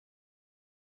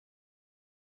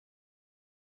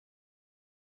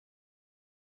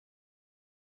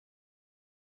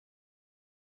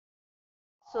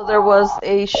So there was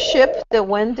a ship that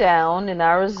went down in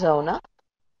Arizona.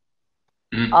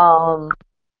 Mm.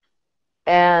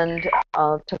 And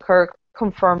Kirk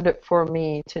confirmed it for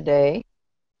me today,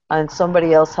 and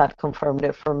somebody else had confirmed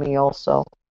it for me also.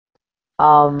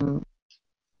 And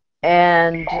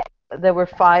there were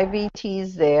 5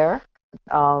 ETs there.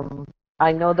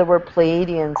 I know there were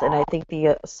Pleiadians, and I think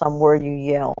some were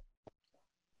Yahyel.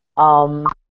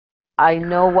 I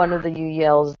know one of the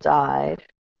Yahyels died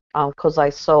because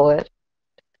I saw it.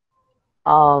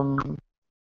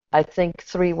 I think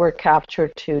 3 were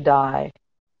captured, 2 died.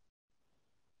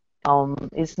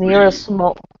 It's near a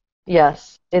small.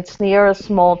 Yes, it's near a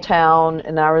small town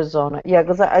in Arizona. Yeah,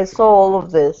 because I saw all of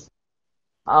this.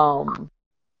 And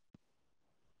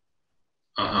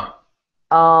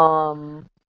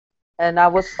I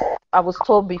was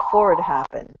told before it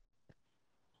happened.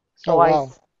 So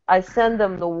wow. I send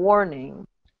them the warning.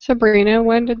 Sabrina,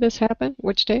 when did this happen?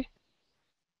 Which day?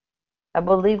 I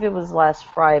believe it was last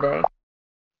Friday.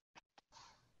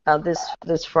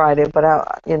 This Friday, but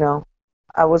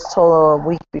I was told a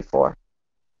week before.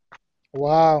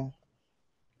 Wow.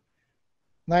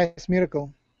 Nice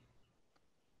miracle.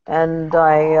 And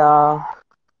I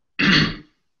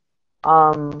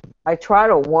try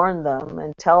to warn them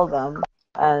and tell them,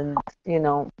 and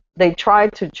they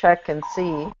tried to check and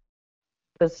see,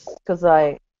 because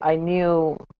I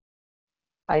knew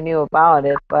about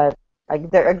it, but I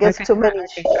guess too many. I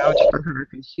can vouch for her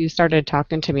because she started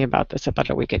talking to me about this about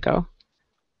a week ago.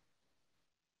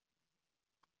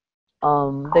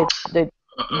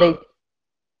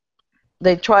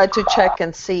 They tried to check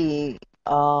and see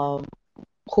who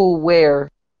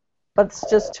where, but it's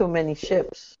just too many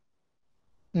ships.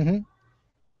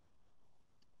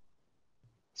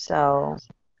 So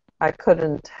I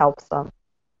couldn't help them.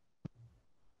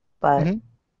 But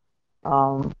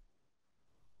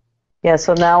yeah,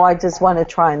 so now I just want to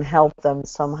try and help them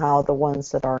somehow, the ones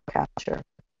that are captured.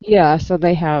 Yeah, so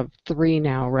they have 3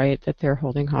 now, right, that they're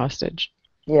holding hostage.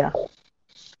 Yeah.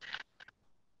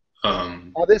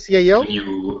 Are this Yahyel?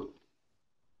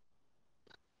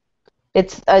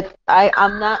 It's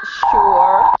I'm not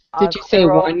sure. Did you say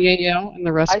one Yahyel and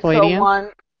the rest Pleiadians? I saw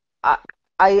one.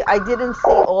 I didn't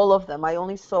see all of them. I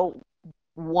only saw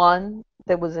one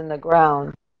that was in the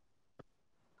ground.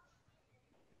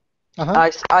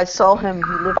 I saw him.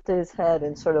 He lifted his head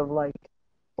and sort of like,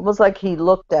 almost like he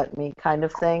looked at me, kind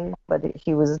of thing. But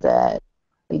he was dead.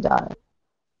 He died.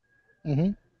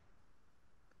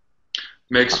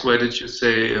 Max, why did you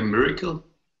say a miracle?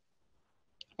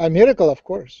 A miracle, of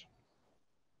course.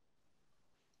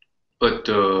 But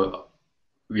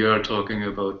we are talking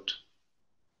about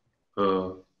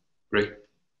wrecked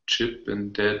ship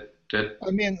and dead.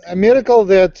 I mean, a miracle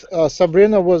that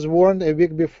Sabrina was warned a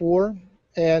week before,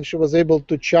 and she was able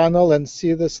to channel and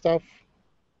see the stuff.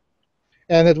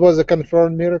 And it was a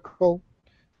confirmed miracle.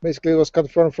 Basically, it was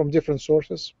confirmed from different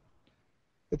sources.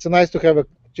 It's nice to have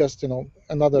just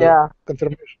another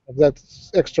confirmation of that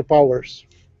extra powers.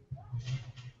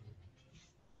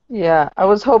 Yeah, I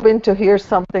was hoping to hear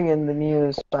something in the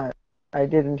news, but I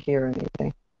didn't hear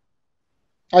anything.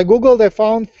 I googled, I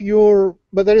found fewer,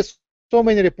 but there is so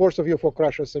many reports of UFO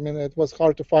crashes. I mean, it was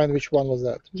hard to find which one was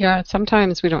that. Yeah,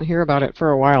 sometimes we don't hear about it for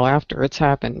a while after it's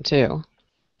happened, too.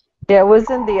 Yeah, it was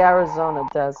in the Arizona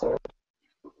desert.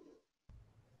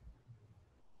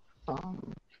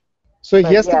 So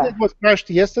yesterday it was crashed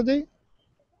yesterday?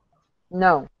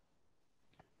 No.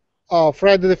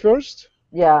 Friday the 1st?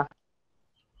 Yeah.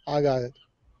 I got it.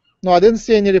 No, I didn't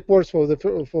see any reports for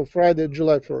Friday,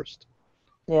 July 1st.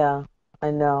 Yeah,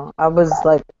 I know. I was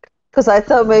like, because I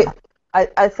thought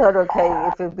I thought, okay,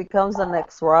 if it becomes the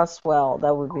next Roswell,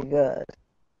 that would be good.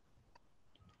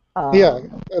 Yeah,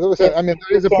 I mean,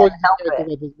 there is a point to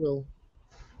that as well.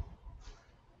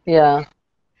 Yeah.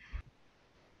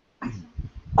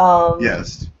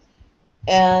 Yes.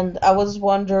 And I was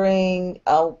wondering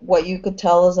what you could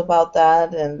tell us about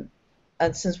that, and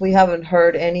since we haven't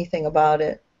heard anything about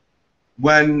it.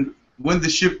 When the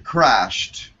ship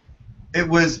crashed, it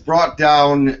was brought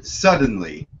down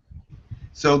suddenly.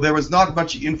 So there was not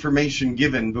much information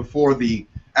given before the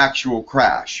actual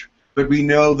crash. But we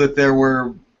know that there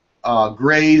were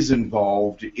grays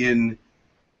involved in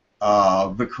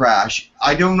the crash.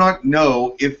 I do not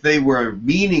know if they were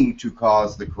meaning to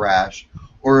cause the crash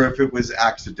or if it was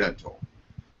accidental.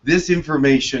 This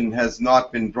information has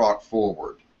not been brought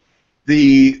forward.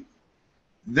 There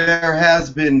has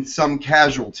been some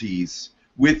casualties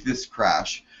with this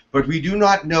crash, but we do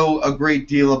not know a great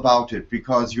deal about it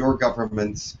because your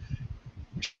governments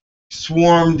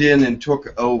swarmed in and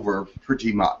took over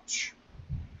pretty much.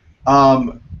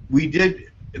 We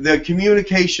did the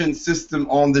communication system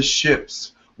on the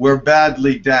ships were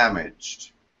badly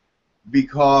damaged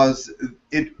because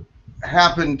it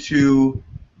happened to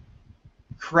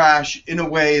crash in a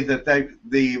way that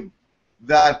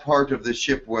that part of the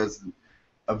ship was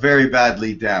very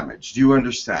badly damaged. Do you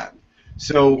understand?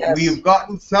 So Yes. we've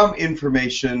gotten some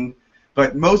information,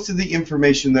 but most of the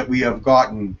information that we have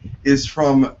gotten is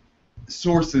from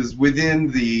sources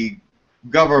within the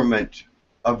government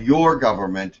of your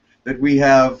government, that we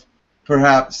have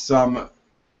perhaps some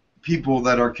people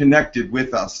that are connected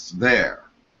with us there.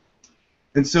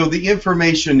 And so the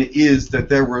information is that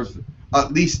there were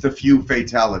at least a few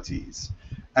fatalities,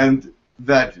 and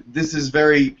that this is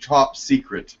very top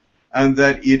secret, and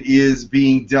that it is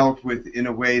being dealt with in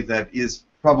a way that is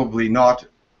probably not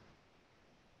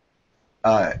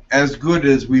as good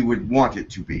as we would want it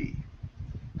to be.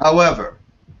 However,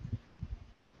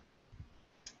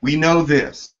 we know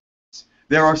this.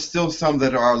 There are still some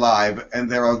that are alive, and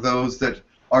there are those that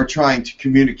are trying to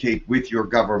communicate with your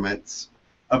governments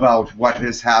about what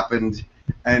has happened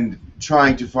and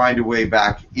trying to find a way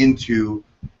back into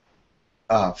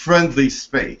friendly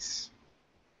space.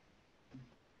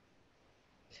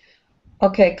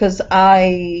 Okay, because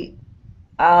I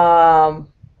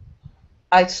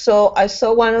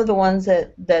saw one of the ones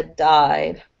that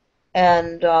died,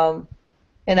 and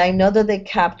I know that they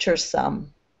captured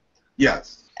some,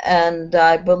 Yes. and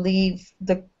I believe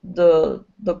the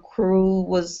crew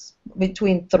was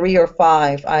between 3 or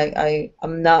 5.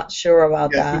 I'm not sure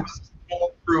about Yes, that. it was a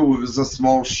small crew. It was a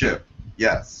small ship.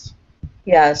 Yes.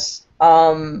 Yes.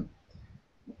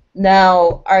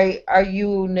 Now, are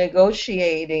you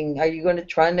negotiating? Are you going to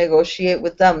try and negotiate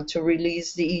with them to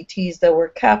release the ETs that were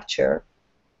captured?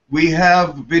 We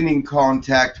have been in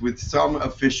contact with some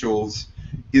officials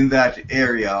in that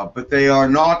area, but they are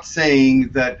not saying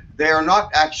that, they are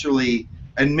not actually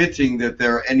admitting that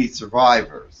there are any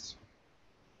survivors.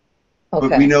 Okay.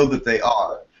 But we know that they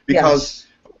are, because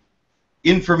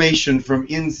information from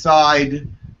inside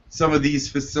some of these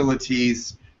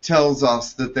facilities tells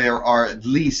us that there are at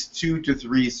least 2 to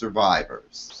 3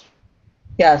 survivors.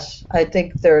 Yes, I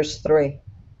think there's 3.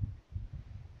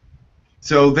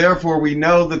 So therefore we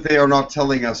know that they are not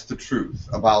telling us the truth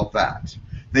about that.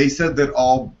 They said that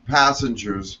all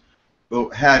passengers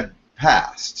had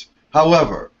passed.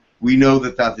 However, we know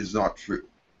that that is not true.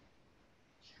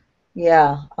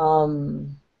 Yeah,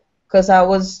 because I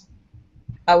was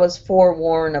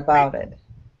forewarned about it.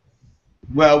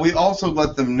 Well, we also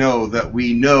let them know that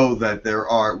we know that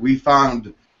we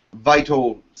found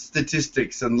vital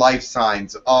statistics and life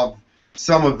signs of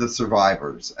some of the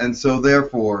survivors, and so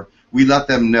therefore we let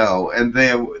them know, and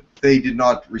they did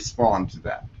not respond to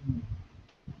that.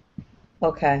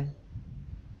 Okay.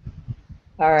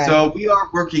 All right. So we are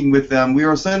working with them. We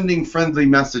are sending friendly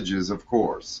messages, of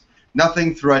course.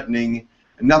 Nothing threatening,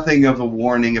 nothing of a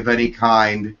warning of any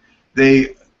kind.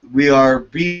 We are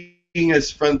being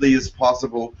as friendly as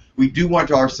possible. We do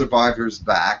want our survivors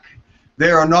back.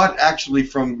 They are not actually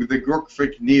from the Girk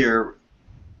Fitneer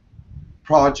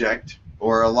project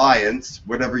or alliance,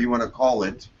 whatever you want to call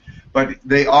it, but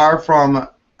they are from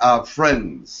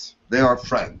friends. They are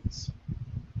friends.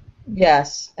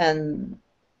 Yes, and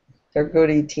they're good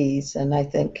ETs, and I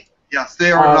think Yes,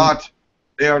 they are not.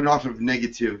 They are not of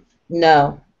negative.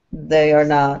 no, they are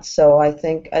not. So I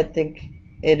think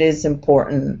it is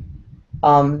important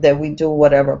that we do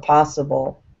whatever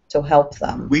possible to help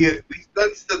them. We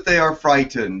sense that they are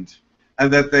frightened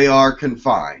and that they are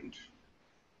confined.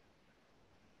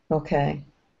 Okay.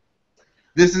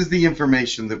 This is the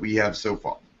information that we have so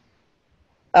far.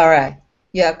 All right.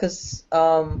 Yeah, because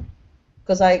I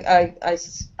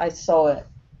saw it.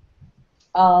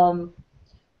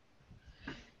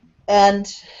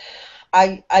 And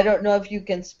I don't know if you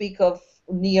can speak of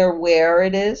near where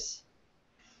it is.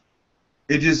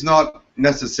 It is not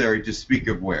necessary to speak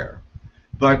of where,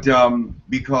 but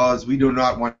because we do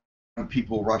not want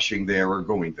people rushing there or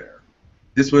going there.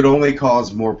 This would only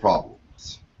cause more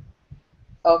problems.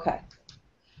 Okay.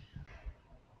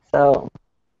 So,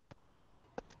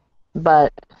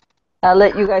 but I'll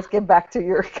let you guys get back to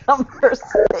your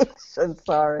conversation.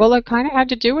 Sorry. Well, it kind of had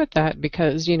to do with that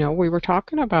because, you know, we were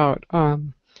talking about,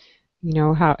 you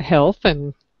know, how health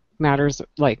and matters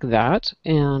like that.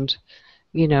 And,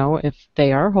 you know, if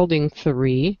they are holding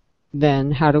 3,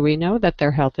 then how do we know that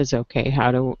their health is okay?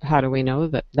 How do we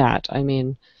know that? I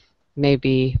mean,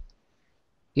 maybe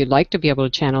you'd like to be able to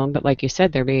channel them, but like you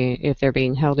said, if they're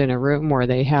being held in a room where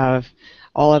they have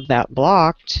all of that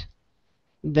blocked,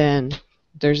 then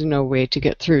there's no way to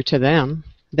get through to them.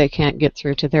 They can't get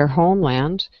through to their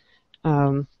homeland.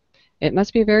 It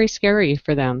must be very scary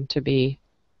for them to be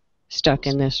stuck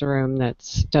in this room that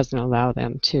doesn't allow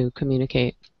them to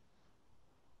communicate.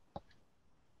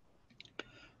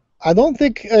 I don't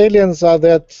think aliens are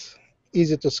that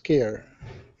easy to scare.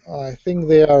 I think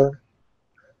they are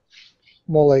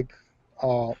more like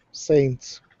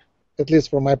saints, at least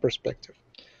from my perspective.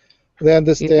 They You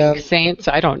understand. think saints?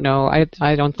 I don't know. I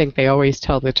don't think they always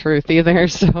tell the truth either,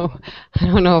 so I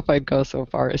don't know if I'd go so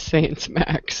far as saints,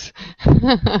 Max.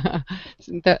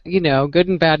 That, good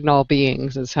and bad in all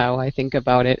beings is how I think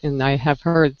about it, and I have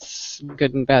heard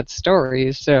good and bad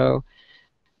stories, so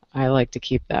I like to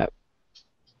keep that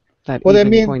Well,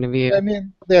 even point of view.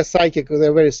 they're psychic.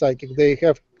 They're very psychic. They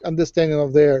have understanding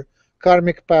of their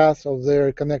karmic path, of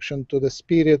their connection to the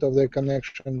spirit, of their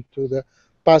connection to the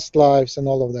past lives, and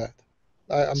all of that.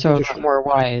 I'm So a pretty lot sure. more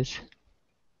wise.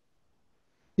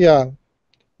 Yeah,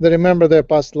 they remember their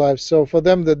past lives. So for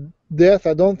them, the death,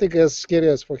 I don't think is as scary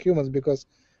as for humans, because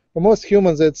for most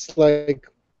humans, it's like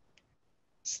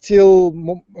still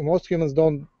most humans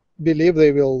don't believe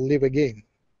they will live again.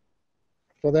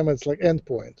 For them, it's like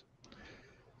endpoint.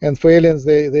 And for aliens,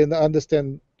 they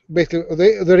understand basically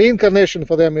the reincarnation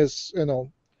for them is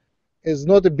is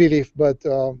not a belief, but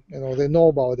they know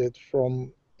about it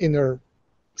from inner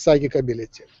psychic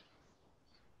ability.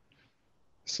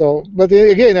 So, but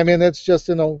again, it's just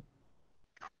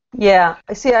Yeah.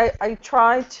 See, I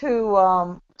tried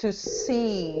to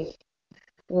see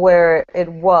where it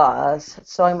was.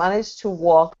 So I managed to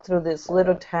walk through this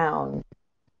little town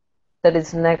that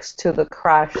is next to the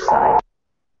crash site.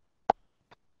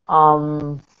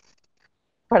 But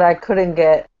I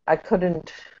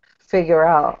couldn't figure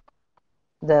out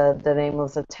the name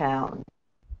of the town.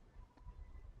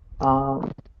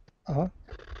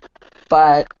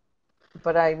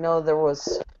 But I know there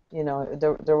was,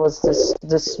 there was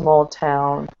this small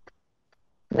town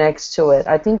next to it.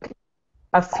 I think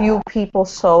a few people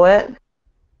saw it.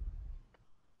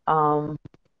 But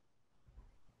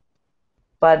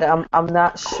I'm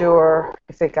not sure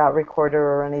if it got recorded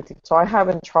or anything. So I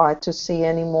haven't tried to see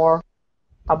any more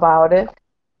about it.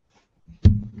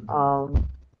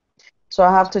 So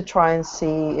I have to try and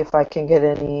see if I can get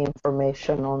any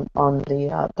information on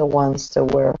the ones that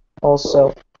were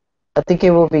also. I think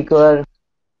it would be good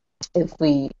if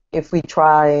we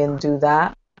try and do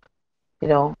that.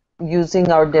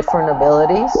 Using our different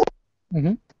abilities.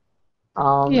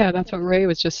 Yeah, that's what Ray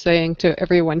was just saying, to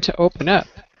everyone to open up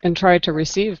and try to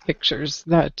receive pictures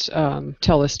that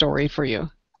tell a story for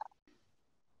you.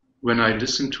 When I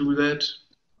listen to that,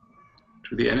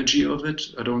 to the energy of it,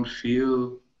 I don't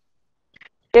feel.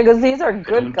 Yeah, because these are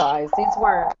good guys. These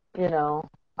weren't,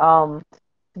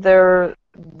 they're.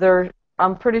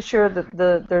 I'm pretty sure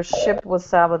that their ship was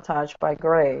sabotaged by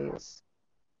Greys.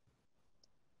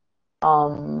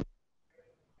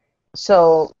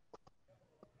 So,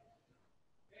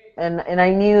 and I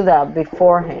knew that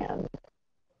beforehand.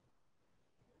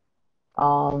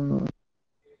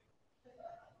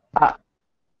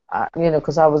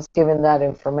 Because I was given that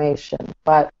information,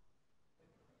 but.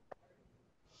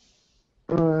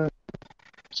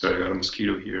 Sorry, I got a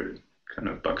mosquito here. It kind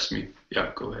of bugs me.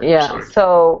 Yeah, go ahead. Yeah. Sorry.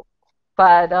 So,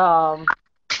 but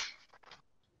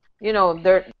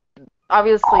they're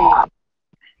obviously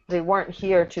they weren't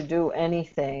here to do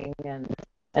anything, and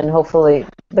hopefully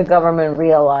the government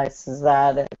realizes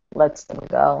that and lets them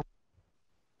go.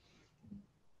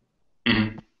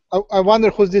 Mm-hmm. I wonder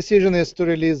whose decision is to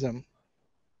release them.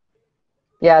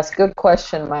 Yes, good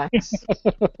question, Max.